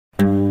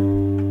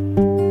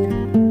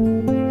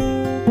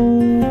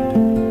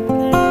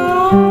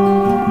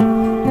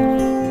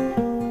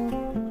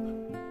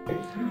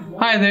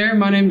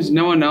name's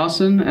Noah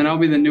Nelson, and I'll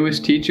be the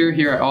newest teacher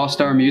here at All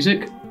Star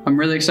Music. I'm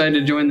really excited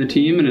to join the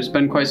team, and it's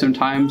been quite some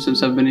time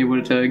since I've been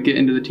able to get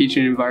into the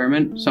teaching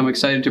environment, so I'm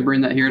excited to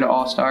bring that here to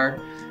All Star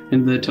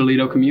in the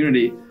Toledo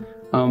community.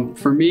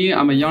 For me,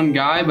 I'm a young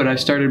guy, but I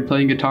started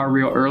playing guitar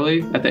real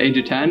early at the age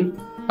of 10.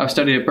 I've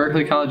studied at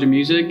Berklee College of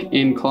Music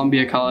and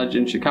Columbia College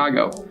in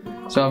Chicago.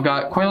 So I've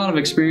got quite a lot of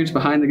experience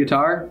behind the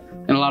guitar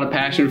and a lot of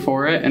passion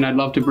for it, and I'd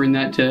love to bring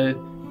that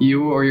to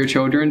you or your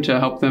children to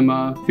help them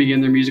begin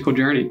their musical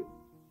journey.